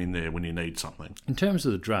inject him in there when you need something. In terms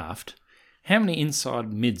of the draft, how many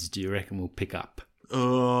inside mids do you reckon we'll pick up?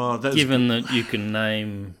 Given that you can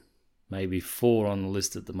name maybe 4 on the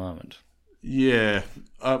list at the moment. Yeah.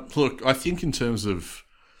 Look, I think in terms of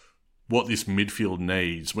what this midfield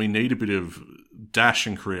needs, we need a bit of dash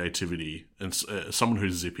and creativity and someone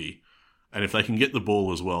who's zippy. And if they can get the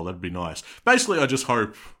ball as well, that'd be nice. Basically, I just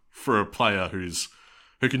hope for a player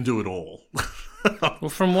who can do it all. Well,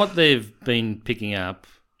 from what they've been picking up,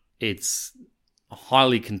 it's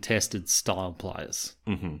highly contested style players.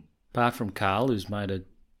 Mm-hmm. Apart from Carl, who's made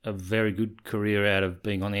a very good career out of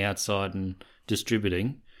being on the outside and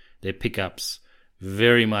distributing, their pickups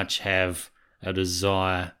very much have a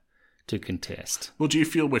desire to contest. Well, do you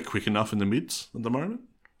feel we're quick enough in the mids at the moment?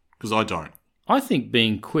 Because I don't. I think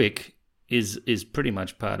being quick is pretty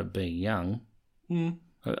much part of being young. Mm.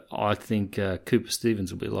 I think Cooper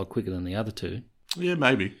Stevens will be a lot quicker than the other two. Yeah,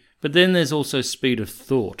 maybe. But then there's also speed of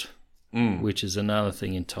thought, which is another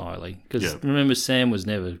thing entirely. Because remember, Sam was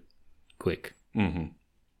never quick. Mm-hmm.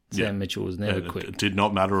 Sam Mitchell was never quick. It did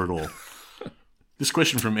not matter at all. This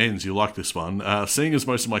question from Enz, you'll like this one. Seeing as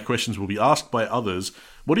most of my questions will be asked by others,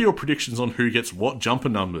 what are your predictions on who gets what jumper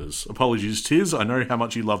numbers? Apologies, Tiz. I know how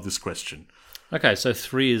much you love this question. Okay, so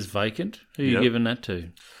 3 is vacant. Who are you giving that to?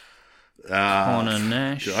 Connor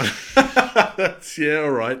Nash. Yeah,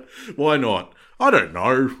 all right. Why not? I don't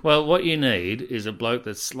know. Well, what you need is a bloke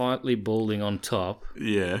that's slightly balding on top.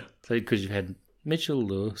 Yeah. Because you've had Mitchell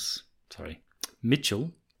Lewis.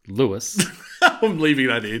 I'm leaving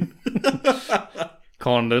that in.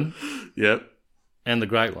 Condon. Yep. And the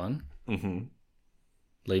great one. Mm-hmm.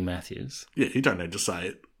 Lee Matthews. Yeah, you don't need to say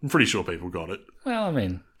it. I'm pretty sure people got it. Well, I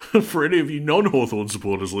mean... For any of you non-Hawthorn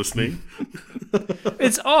supporters listening.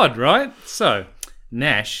 It's odd, right? So,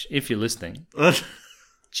 Nash, if you're listening,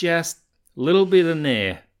 just a little bit of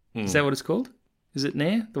nair Is that what it's called? Is it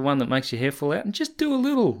Nair? The one that makes your hair fall out? And just do a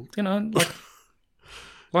little,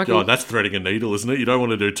 like God, that's threading a needle, isn't it? You don't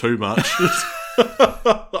want to do too much.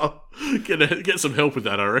 Get some help with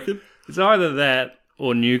that, I reckon. It's either that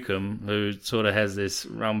or Newcomb, who sort of has this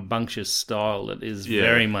rambunctious style that is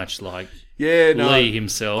very much like Lee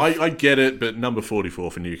himself. I get it, but number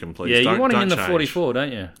 44 for Newcomb, please. Yeah, you want him don't in the change. 44,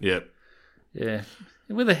 don't you? Yep. Yeah.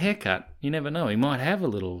 With a haircut, you never know. He might have a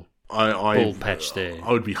little bald patch there.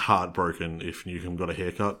 I would be heartbroken if Newcomb got a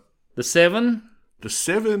haircut. The 7? The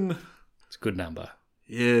 7... It's a good number.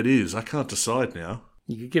 Yeah, it is. I can't decide now.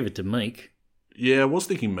 You could give it to Meek. Yeah, I was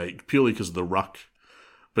thinking Meek, purely because of the ruck.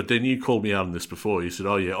 But then you called me out on this before. You said,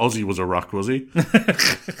 oh yeah, Ozzy was a ruck, was he?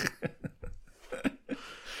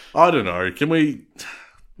 I don't know.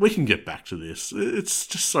 We can get back to this. It's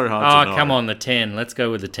just so hard to know. Oh, come on, the 10. Let's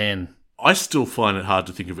go with the 10. I still find it hard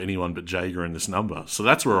to think of anyone but Jaeger in this number. So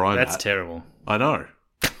that's where I'm at. That's terrible. I know.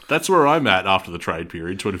 That's where I'm at after the trade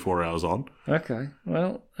period, 24 hours on. Okay.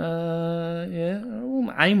 Well, yeah.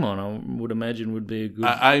 Well, Amon, I would imagine, would be a good...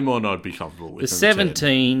 Amon I'd be comfortable with. The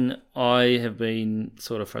 17, I have been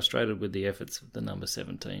sort of frustrated with the efforts of the number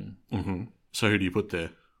 17. Mm-hmm. So who do you put there?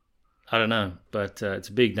 I don't know, but it's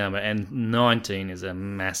a big number. And 19 is a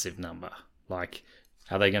massive number. Like,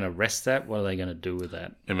 are they going to rest that? What are they going to do with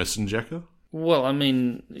that? Emerson Jacka? Well, I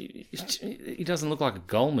mean, he doesn't look like a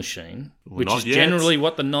goal machine, which is yet. generally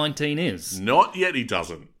what the 19 is. Not yet, he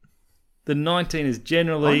doesn't. The 19 is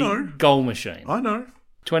generally goal machine. I know.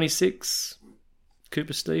 26,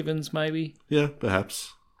 Cooper Stevens, maybe? Yeah,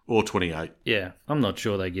 perhaps. Or 28. Yeah, I'm not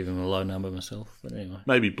sure they give him a low number myself, but anyway.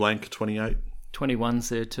 Maybe blank 28. 21's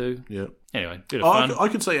there too. Yeah. Anyway, bit of fun. I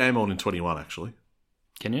could say Amon in 21, actually.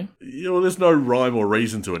 Can you? Yeah, well, there's no rhyme or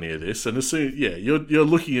reason to any of this, and as soon, you're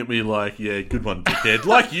looking at me like, yeah, good one, dickhead.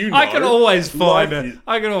 Like you know, I can always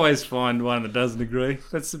find one that doesn't agree.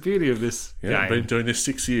 That's the beauty of this game. I've been doing this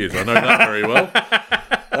 6 years. I know that very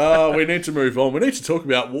well. We need to move on. We need to talk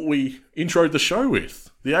about what we introed the show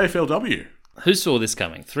with, the AFLW. Who saw this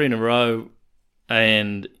coming? 3 in a row,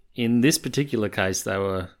 and in this particular case, they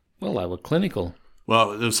were clinical.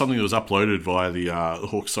 Well, there was something that was uploaded via the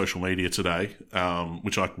Hawks social media today,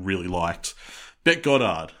 which I really liked. Bet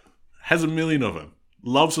Goddard has a million of them.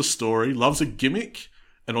 Loves a story, loves a gimmick.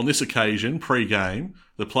 And on this occasion, pre-game,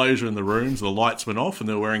 the players were in the rooms, the lights went off, and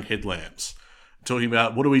they were wearing headlamps. Talking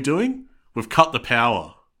about, what are we doing? We've cut the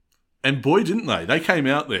power. And boy, didn't they. They came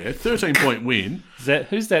out there, 13-point win.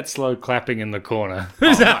 Who's that slow clapping in the corner?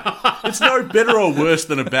 It's no better or worse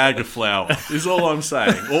than a bag of flour, is all I'm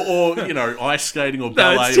saying. Or ice skating or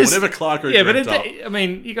ballet or whatever Clark dreamt up. I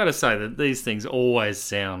mean, you got to say that these things always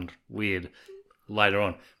sound weird later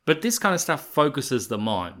on. But this kind of stuff focuses the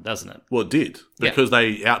mind, doesn't it? Well, it did, because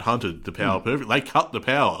they out-hunted the power perfectly. They cut the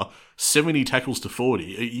power 70 tackles to 40.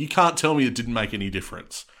 You can't tell me it didn't make any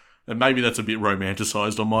difference. And maybe that's a bit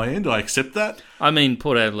romanticised on my end. I accept that. I mean,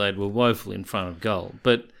 Port Adelaide were woeful in front of goal.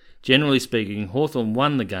 But generally speaking, Hawthorn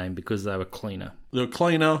won the game because they were cleaner. They were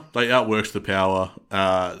cleaner. They outworked the power.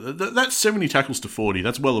 That's 70 tackles to 40.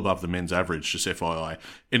 That's well above the men's average, just FYI.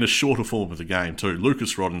 In a shorter form of the game, too.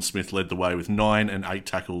 Lucas Rodden-Smith led the way with 9 and 8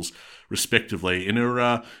 tackles, respectively. In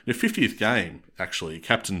her 50th game, actually,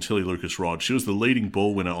 Captain Tilly Lucas-Rod, she was the leading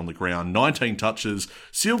ball winner on the ground. 19 touches,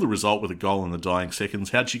 sealed the result with a goal in the dying seconds.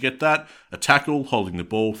 How'd she get that? A tackle, holding the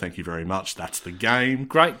ball. Thank you very much. That's the game.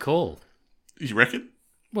 Great call. You reckon?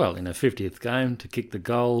 Well, in her 50th game, to kick the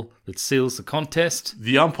goal that seals the contest.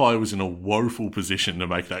 The umpire was in a woeful position to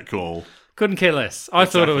make that call. Couldn't care less. I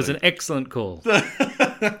thought it was an excellent call.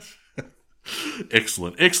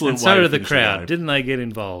 Excellent. And so did the crowd. Didn't they get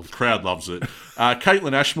involved? Crowd loves it.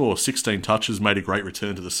 Caitlin Ashmore, 16 touches, made a great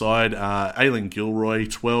return to the side. Aileen Gilroy,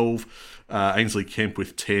 12. Ainsley Kemp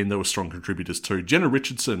with 10. They were strong contributors too. Jenna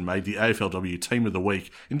Richardson made the AFLW Team of the Week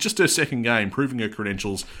in just her second game, proving her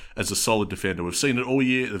credentials as a solid defender. We've seen it all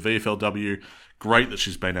year at the VFLW. Great that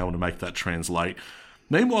she's been able to make that translate.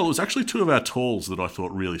 Meanwhile, it was actually 2 of our talls that I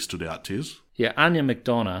thought really stood out, Tiz. Yeah, Anya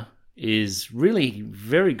McDonough is really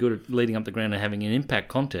very good at leading up the ground and having an impact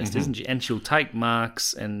contest, isn't she? And she'll take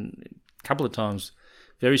marks, and a couple of times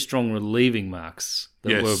very strong relieving marks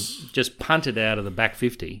that were just punted out of the back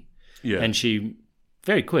 50. Yeah. And she,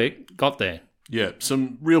 very quick, got there. Yeah,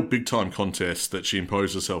 some real big-time contests that she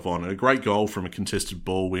imposed herself on. A great goal from a contested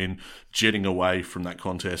ball win, jetting away from that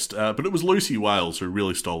contest. But it was Lucy Wales who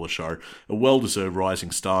really stole the show. A well-deserved Rising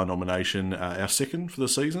Star nomination, our second for the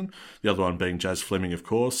season. The other one being Jazz Fleming, of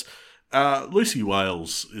course. Lucy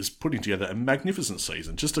Wales is putting together a magnificent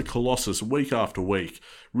season. Just a colossus week after week.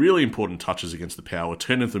 Really important touches against the power.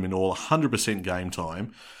 10 of them in all, 100% game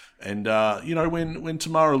time. And, when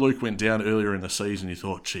Tamara Luke went down earlier in the season, you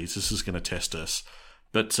thought, geez, this is going to test us.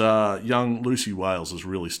 But young Lucy Wales has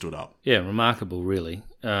really stood up. Yeah, remarkable, really.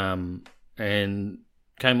 And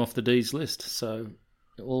came off the D's list, so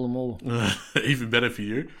all in all. Even better for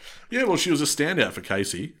you. Yeah, well, she was a standout for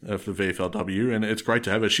Casey, for VFLW, and it's great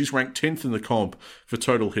to have her. She's ranked 10th in the comp for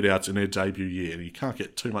total hit-outs in her debut year, and you can't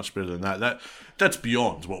get too much better than that. That's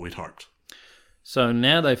beyond what we'd hoped. So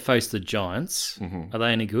now they face the Giants. Are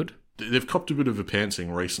they any good? They've copped a bit of a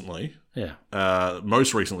pantsing recently. Yeah.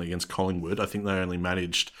 Most recently against Collingwood. I think they only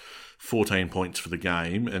managed 14 points for the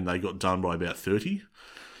game, and they got done by about 30.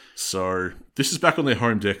 So this is back on their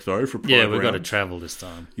home deck, though, for Pride we've got to round. travel this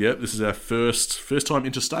time. Yep, this is our first time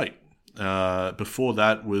interstate. Before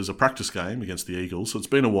that was a practice game against the Eagles, so it's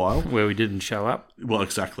been a while. Where we didn't show up. Well,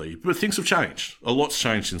 exactly. But things have changed. A lot's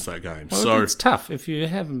changed since that game. Well, so it's tough. If you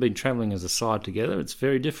haven't been travelling as a side together, it's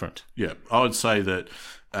very different. yeah, I would say that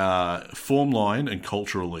form line and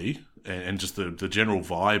culturally and just the general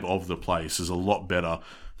vibe of the place is a lot better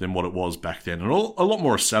than what it was back then, and a lot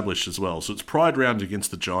more established as well. So it's Pride round against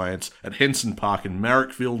the Giants at Henson Park in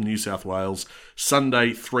Marrickville, New South Wales,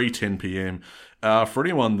 Sunday, 3:10 p.m. For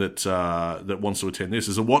anyone that wants to attend this,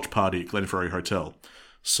 is a watch party at Glenferrie Hotel.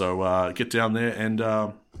 So get down there and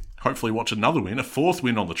hopefully watch another win. A fourth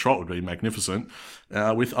win on the trot would be magnificent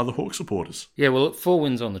with other Hawk supporters. Yeah, well, 4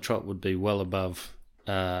 wins on the trot would be well above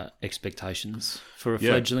expectations for a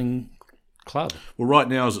fledgling club. Well, right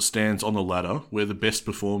now, as it stands on the ladder, we're the best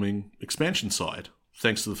performing expansion side.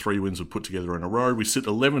 Thanks to the 3 wins we've put together in a row, we sit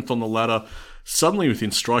 11th on the ladder, suddenly within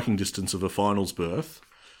striking distance of a finals berth.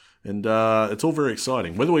 And it's all very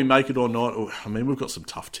exciting. Whether we make it or not, we've got some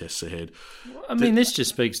tough tests ahead. This just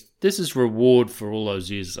speaks, this is reward for all those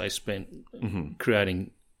years they spent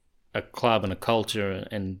creating a club and a culture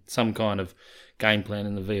and some kind of game plan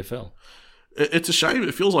in the VFL. It's a shame.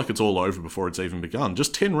 It feels like it's all over before it's even begun.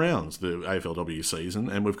 Just 10 rounds, the AFLW season,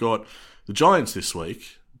 and we've got the Giants this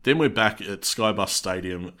week. Then we're back at Skybus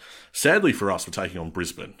Stadium. Sadly for us, we're taking on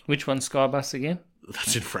Brisbane. Which one's Skybus again?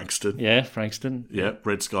 That's in Frankston. Yeah, Frankston. Yeah,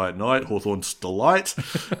 Red Sky at night, Hawthorn's delight.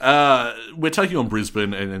 We're taking on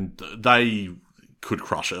Brisbane, and they could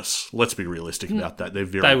crush us. Let's be realistic about that.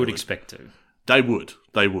 They would expect to. They would.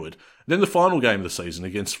 Then the final game of the season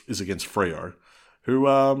is against Freo, who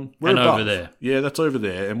we're above. Over there. Yeah, that's over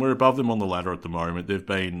there, and we're above them on the ladder at the moment. They've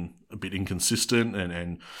been a bit inconsistent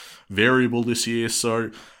and variable this year.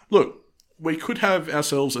 So, look, we could have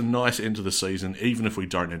ourselves a nice end to the season, even if we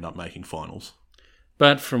don't end up making finals.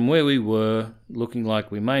 But from where we were, looking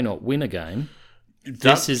like we may not win a game,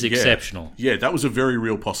 this is exceptional. Yeah, that was a very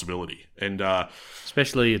real possibility. And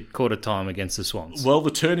especially at quarter time against the Swans. Well,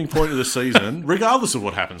 the turning point of the season, regardless of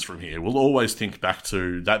what happens from here, we'll always think back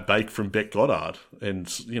to that bake from Beck Goddard. And,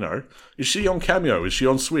 is she on Cameo? Is she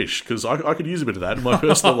on Swish? Because I could use a bit of that in my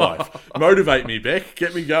personal life. Motivate me, Beck.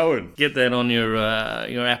 Get me going. Get that on your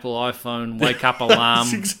Apple iPhone wake-up alarm.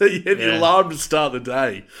 The alarm to start the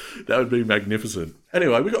day. That would be magnificent.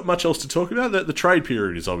 Anyway, we've got much else to talk about. The trade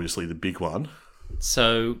period is obviously the big one.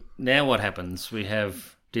 So now what happens? We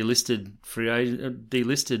have delisted free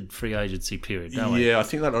agency period, don't we? Yeah, I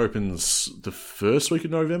think that opens the first week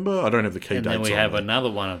of November. I don't have the key dates on. And then we have another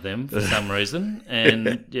one of them for some reason.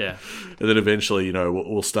 And yeah. And then eventually,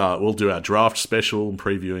 we'll do our draft special and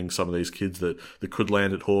previewing some of these kids that could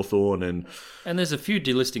land at Hawthorn. And there's a few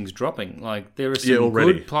delistings dropping. Like there are some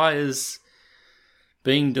good players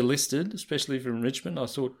being delisted, especially from Richmond. I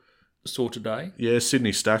saw today. Yeah,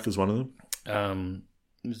 Sydney Stack is one of them.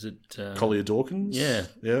 Was it Collier Dawkins? Yeah.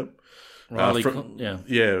 Riley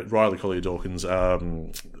Collier Dawkins.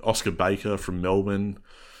 Oscar Baker from Melbourne,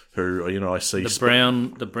 who I see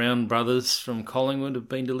the Brown brothers from Collingwood have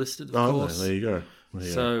been delisted. Of course, there you go.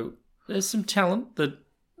 So there's some talent that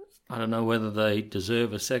I don't know whether they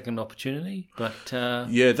deserve a second opportunity, but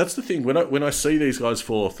that's the thing. When I see these guys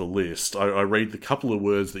fall off the list, I read the couple of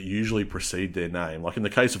words that usually precede their name. Like in the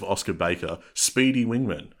case of Oscar Baker, speedy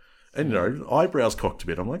wingman. And, eyebrows cocked a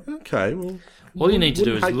bit. I'm like, okay, well... All you need to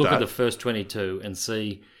do is look at the first 22 and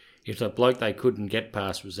see if the bloke they couldn't get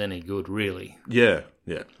past was any good, really. Yeah.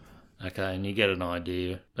 Okay, and you get an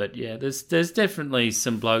idea. But, yeah, there's definitely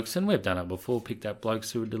some blokes, and we've done it before, picked up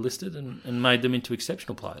blokes who were delisted and made them into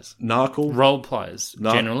exceptional players. Narkle. Role players,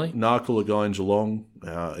 generally. Narkle, a guy in Geelong,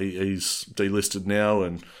 he's delisted now,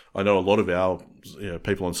 and I know a lot of our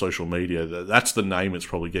people on social media, that's the name that's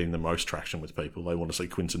probably getting the most traction with people. They want to see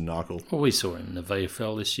Quinton Narkle. Well, we saw him in the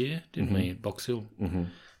VFL this year, didn't we, at Box Hill? Mm-hmm.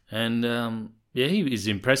 And, he is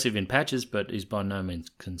impressive in patches, but he's by no means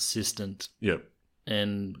consistent. Yep.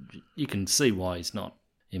 And you can see why he's not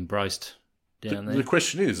embraced down there. The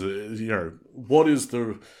question is, what is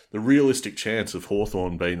the realistic chance of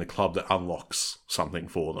Hawthorn being the club that unlocks something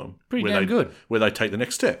for them? Pretty damn good. Where they take the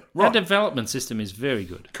next step. Our Right. development system is very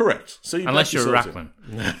good. Correct. So Unless you're a ruckman.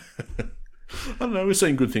 I don't know. We're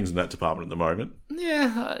seeing good things in that department at the moment.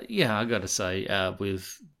 Yeah, I got to say, Ned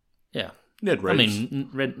Reeves. I mean,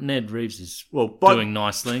 Ned Reeves is by, doing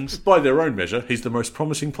nice things. By their own measure, he's the most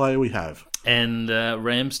promising player we have. And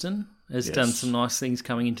Ramsden has done some nice things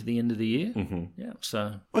coming into the end of the year. Mm-hmm. Yeah,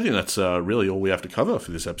 so I think that's really all we have to cover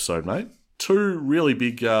for this episode, mate. Two really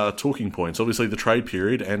big talking points. Obviously, the trade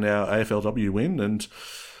period and our AFLW win. And,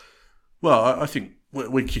 well, I think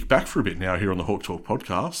we kick back for a bit now here on the Hawk Talk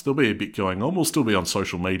podcast. There'll be a bit going on. We'll still be on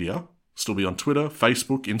social media. Still be on Twitter,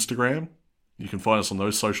 Facebook, Instagram. You can find us on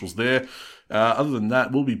those socials there. Other than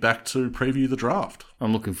that, we'll be back to preview the draft.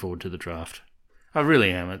 I'm looking forward to the draft. I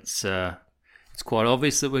really am. It's quite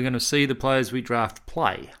obvious that we're going to see the players we draft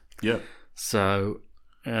play. Yeah. So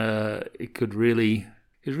it could really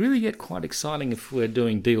get quite exciting if we're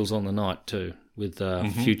doing deals on the night too with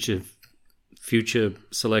future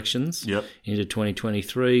selections into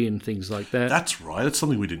 2023 and things like that. That's right. That's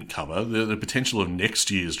something we didn't cover. The potential of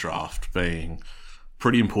next year's draft being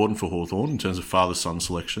pretty important for Hawthorn in terms of father-son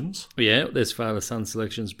selections. Yeah, there's father-son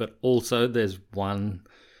selections, but also there's one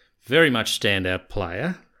very much standout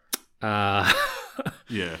player.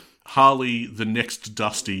 Yeah. Harley, the next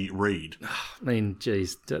Dusty Reed. I mean,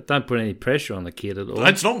 geez, don't put any pressure on the kid at all.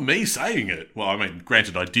 It's not me saying it. Well, I mean,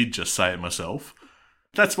 granted, I did just say it myself.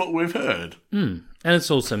 That's what we've heard. And it's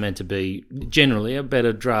also meant to be generally a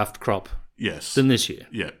better draft crop than this year.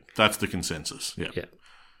 Yeah, that's the consensus. Yeah. Yeah.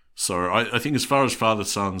 So I think as far as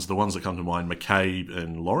father-sons, the ones that come to mind, McCabe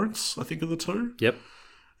and Lawrence, I think are the two. Yep.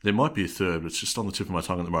 There might be a third, but it's just on the tip of my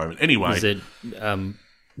tongue at the moment. Anyway. Is it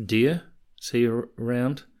Deer? Is he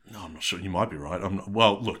around? No, I'm not sure. You might be right.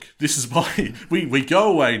 Well, look, this is why we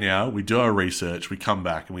go away now, we do our research, we come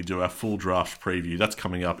back and we do our full draft preview. That's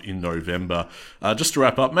coming up in November. Just to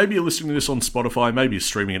wrap up, maybe you're listening to this on Spotify, maybe you're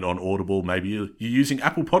streaming it on Audible, maybe you're using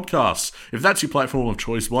Apple Podcasts. If that's your platform of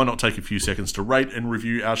choice, why not take a few seconds to rate and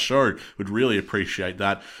review our show? We'd really appreciate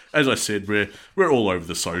that. As I said, we're all over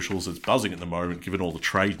the socials. It's buzzing at the moment, given all the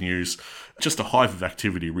trade news. Just a hive of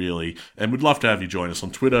activity, really. And we'd love to have you join us on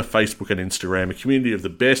Twitter, Facebook and Instagram, a community of the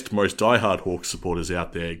best, most diehard Hawks supporters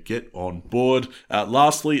out there. Get on board.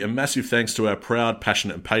 Lastly, a massive thanks to our proud,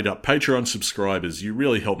 passionate and paid-up Patreon subscribers. You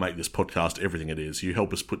really help make this podcast everything it is. You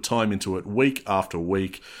help us put time into it week after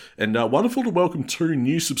week. And wonderful to welcome 2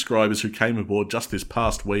 new subscribers who came aboard just this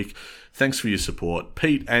past week. Thanks for your support.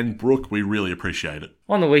 Pete and Brooke, we really appreciate it.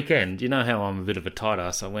 On the weekend, you know how I'm a bit of a tight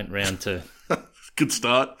ass. I went round to... Good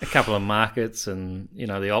start. A couple of markets and,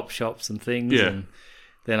 the op shops and things. Yeah. And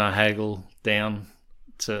then I haggle down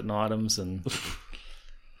certain items. And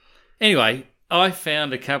anyway, I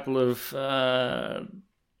found a couple of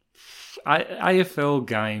AFL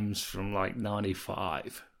games from like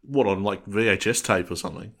 95. What, on like VHS tape or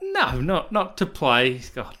something? No, not to play.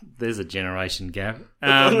 God, there's a generation gap.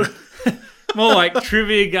 More like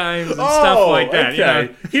trivia games and stuff like that.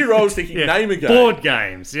 Okay. Here I was thinking name a game. Board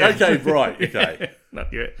games. Yeah. Okay, right. Okay.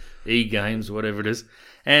 Not your e-games, whatever it is.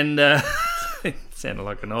 And it sounded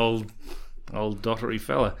like an old dottery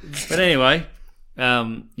fella. But anyway,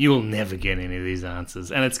 you will never get any of these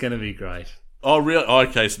answers, and it's going to be great. Oh, really?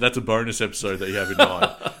 Okay, so that's a bonus episode that you have in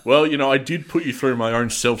mind. Well, I did put you through my own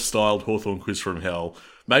self-styled Hawthorn quiz from hell.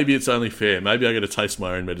 Maybe it's only fair. Maybe I got to taste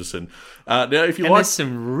my own medicine. Now, if you there's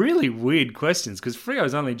some really weird questions because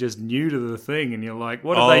Frio's only just new to the thing, and you're like,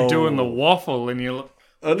 "What do they do in the waffle?" And you're like,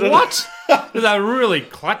 "What?" They're really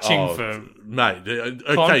clutching for mate.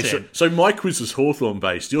 Okay, content. so my quiz is Hawthorn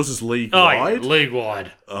based. Yours is league Yeah, wide. league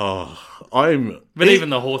wide. But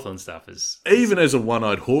even the Hawthorn stuff is even as a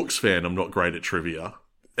one-eyed Hawks fan, I'm not great at trivia.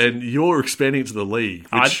 And you're expanding to the league,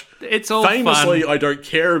 which it's all famously fun. I don't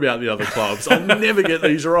care about the other clubs. I'll never get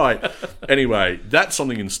these right. Anyway, that's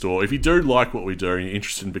something in store. If you do like what we do and you're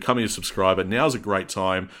interested in becoming a subscriber, now's a great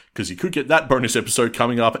time because you could get that bonus episode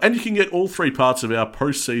coming up and you can get all 3 parts of our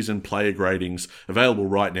post-season player gradings available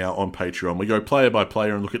right now on Patreon. We go player by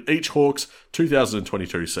player and look at each Hawks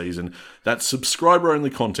 2022 season. That's subscriber-only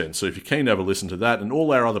content, so if you're keen to have a listen to that and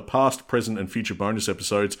all our other past, present and future bonus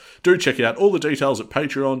episodes, do check out all the details at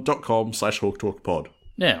patreon.com/HawkTalkPod.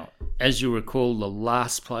 Now, as you recall, the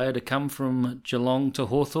last player to come from Geelong to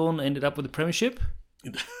Hawthorn ended up with the premiership.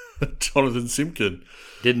 Jonathan Simpkin.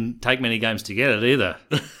 Didn't take many games to get it either.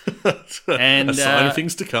 And a sign of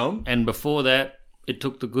things to come. And before that, it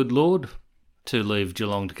took the good Lord to leave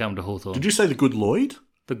Geelong to come to Hawthorn. Did you say the good Lloyd?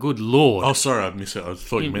 the good Lord. Oh, sorry, I missed it. I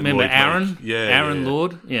thought you meant Remember Lloyd, Aaron? mate. Yeah, Aaron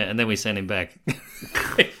Lord? Yeah, and then we sent him back.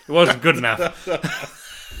 It wasn't good enough.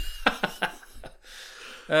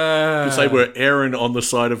 Because they were erring on the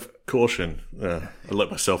side of caution. I let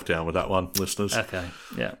myself down with that one, listeners. Okay,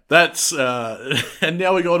 yeah. That's and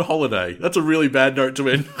now we go on holiday. That's a really bad note to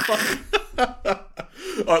end.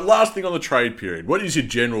 All right, last thing on the trade period. What is your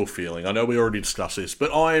general feeling? I know we already discussed this, but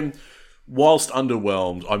whilst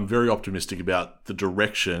underwhelmed, I'm very optimistic about the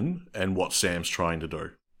direction and what Sam's trying to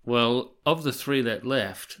do. Well, of the three that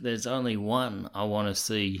left, there's only one I want to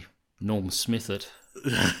see Norm Smith it.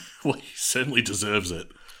 Well, he certainly deserves it.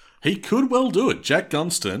 He could well do it. Jack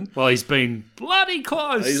Gunston. Well, he's been bloody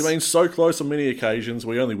close. He's been so close on many occasions.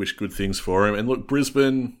 We only wish good things for him. And look,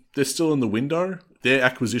 Brisbane, they're still in the window. Their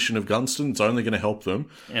acquisition of Gunston is only going to help them.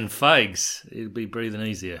 And Fags, he'll be breathing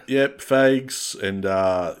easier. Yep, Fags and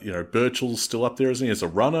Birchall's still up there, isn't he, as a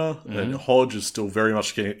runner? Mm-hmm. And Hodge is still very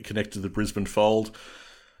much connected to the Brisbane fold.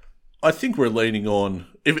 I think we're leaning on,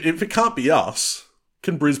 if it can't be us,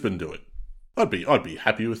 can Brisbane do it? I'd be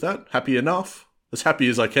happy with that. Happy enough. As happy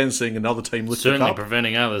as I can seeing another team lift the cup. Certainly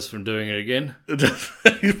preventing others from doing it again. We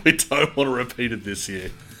don't want to repeat it this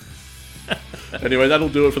year. Anyway, that'll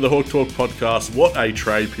do it for the Hawk Talk podcast. What a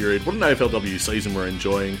trade period. What an AFLW season we're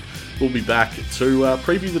enjoying. We'll be back to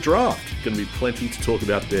preview the draft. Going to be plenty to talk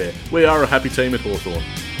about there. We are a happy team at Hawthorn.